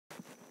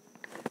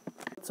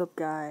What's up,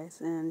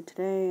 guys? And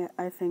today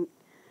I've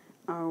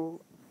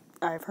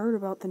heard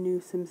about the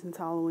new Simpsons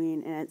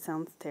Halloween, and it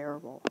sounds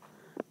terrible.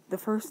 The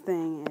first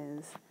thing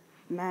is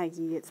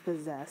Maggie gets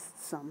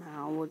possessed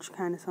somehow, which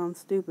kind of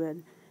sounds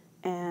stupid,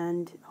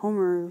 and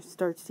Homer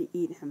starts to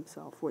eat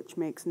himself, which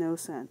makes no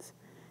sense.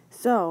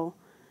 So,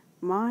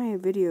 my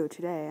video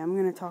today, I'm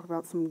going to talk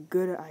about some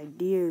good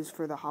ideas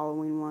for the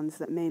Halloween ones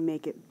that may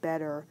make it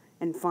better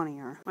and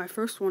funnier. My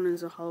first one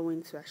is a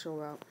Halloween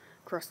special about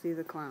Krusty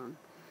the Clown.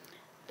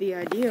 The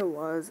idea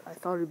was, I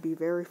thought it would be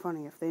very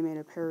funny if they made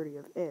a parody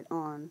of it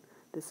on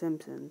The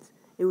Simpsons.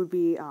 It would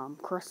be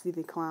Krusty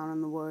the Clown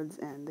in the woods,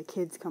 and the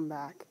kids come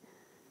back,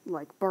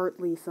 like Bart,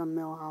 Lisa,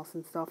 Milhouse,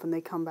 and stuff, and they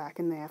come back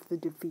and they have to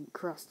defeat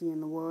Krusty in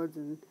the woods,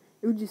 and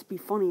it would just be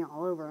funny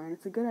all over, and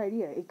it's a good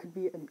idea. It could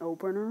be an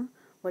opener,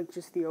 like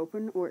just the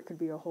open, or it could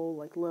be a whole,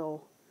 like,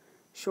 little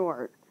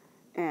short,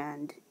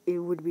 and it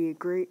would be a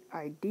great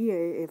idea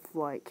if,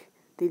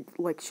 they,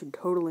 should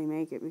totally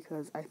make it,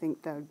 because I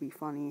think that would be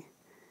funny.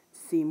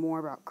 See more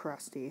about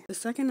Krusty. The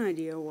second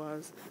idea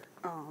was,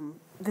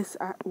 this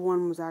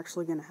one was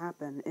actually going to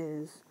happen,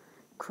 is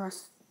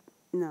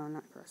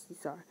not Krusty,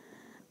 sorry,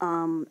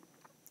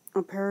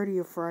 a parody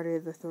of Friday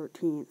the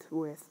 13th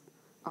with,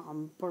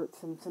 Bart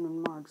Simpson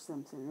and Marge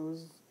Simpson. It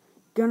was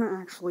gonna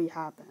actually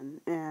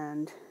happen,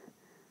 and,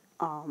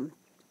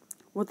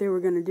 what they were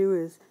gonna do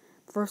is,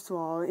 first of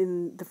all,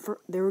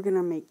 they were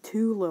gonna make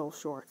two little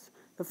shorts.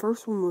 The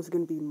first one was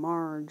gonna be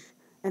Marge,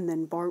 and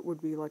then Bart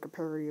would be, like, a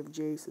parody of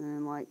Jason,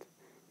 and,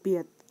 be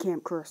at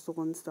Camp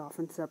Crystal and stuff,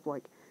 except,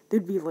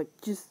 there'd be,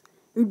 it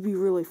would be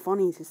really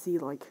funny to see,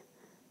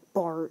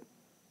 Bart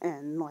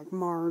and,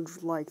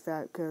 Marge like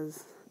that,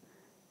 because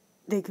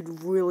they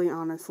could really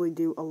honestly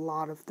do a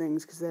lot of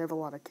things, because they have a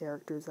lot of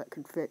characters that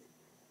could fit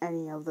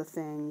any of the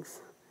things,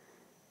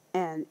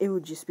 and it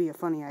would just be a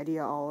funny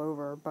idea all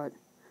over, but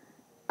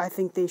I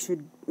think they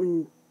should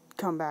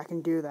come back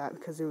and do that,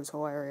 because it was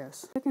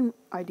hilarious. The second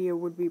idea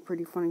would be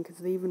pretty funny, because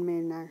they even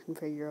made an action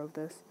figure of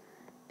this,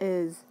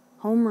 is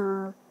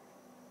Homer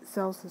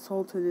sells his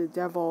soul to the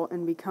devil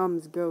and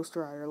becomes Ghost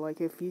Rider.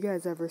 If you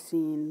guys ever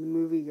seen the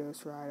movie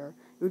Ghost Rider,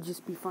 it would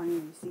just be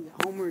funny to see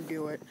Homer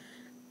do it,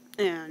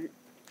 and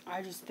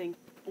I just think,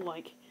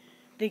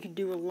 they could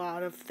do a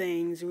lot of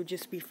things. It would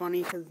just be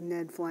funny, because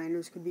Ned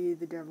Flanders could be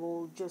the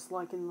devil, just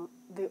like in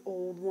the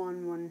old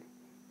one when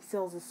he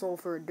sells his soul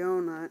for a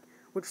donut,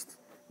 which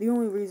the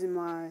only reason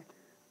why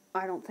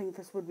I don't think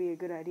this would be a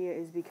good idea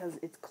is because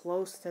it's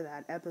close to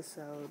that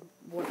episode,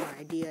 what my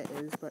idea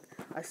is, but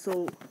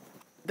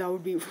that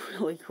would be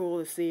really cool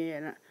to see,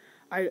 and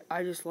I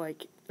just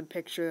the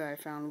picture that I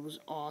found was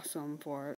awesome for it.